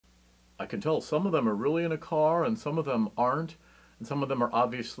I can tell some of them are really in a car and some of them aren't, and some of them are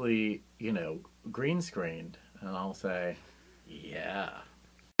obviously, green screened. And I'll say, yeah.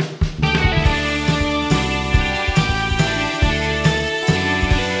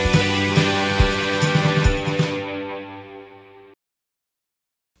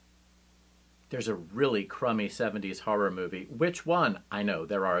 There's a really crummy 70s horror movie. Which one? I know,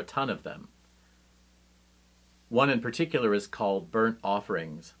 there are a ton of them. One in particular is called Burnt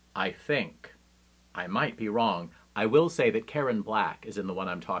Offerings, I think. I might be wrong. I will say that Karen Black is in the one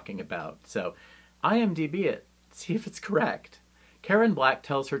I'm talking about. So IMDb it. See if it's correct. Karen Black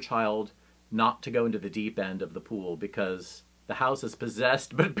tells her child not to go into the deep end of the pool because the house is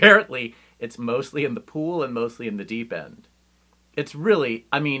possessed, but apparently it's mostly in the pool and mostly in the deep end. It's really,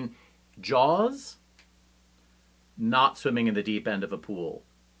 Jaws, not swimming in the deep end of a pool.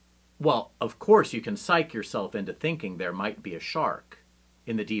 Well, of course you can psych yourself into thinking there might be a shark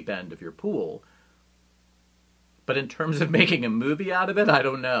in the deep end of your pool. But in terms of making a movie out of it, I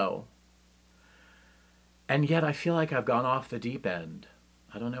don't know. And yet I feel like I've gone off the deep end.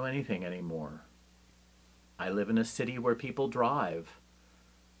 I don't know anything anymore. I live in a city where people drive.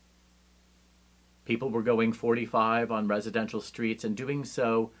 People were going 45 on residential streets and doing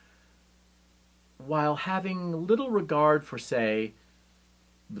so while having little regard for, say,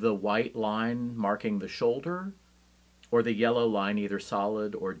 the white line marking the shoulder, or the yellow line either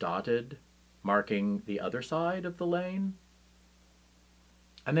solid or dotted, marking the other side of the lane.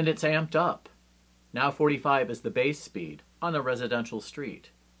 And then it's amped up. Now 45 is the base speed on a residential street.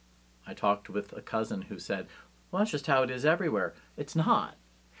 I talked with a cousin who said, well, that's just how it is everywhere. It's not.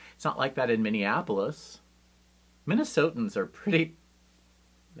 It's not like that in Minneapolis. Minnesotans are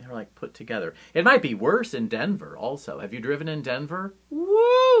they're like put together. It might be worse in Denver also. Have you driven in Denver?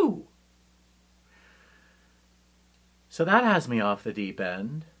 Woo! So that has me off the deep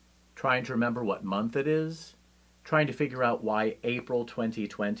end, trying to remember what month it is, trying to figure out why April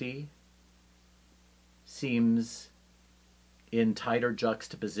 2020 seems in tighter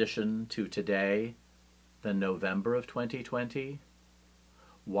juxtaposition to today than November of 2020,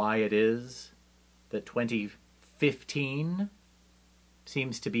 why it is that 2015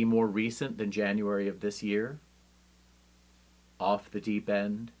 seems to be more recent than January of this year, off the deep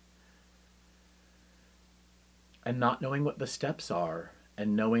end, and not knowing what the steps are,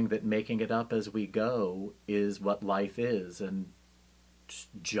 and knowing that making it up as we go is what life is, and just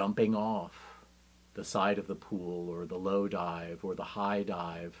jumping off the side of the pool, or the low dive, or the high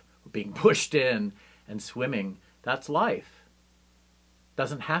dive, or being pushed in and swimming, that's life.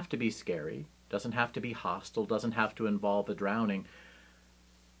 Doesn't have to be scary, doesn't have to be hostile, doesn't have to involve a drowning.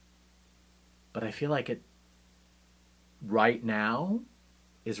 But I feel like it, right now,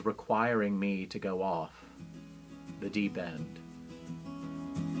 is requiring me to go off the deep end.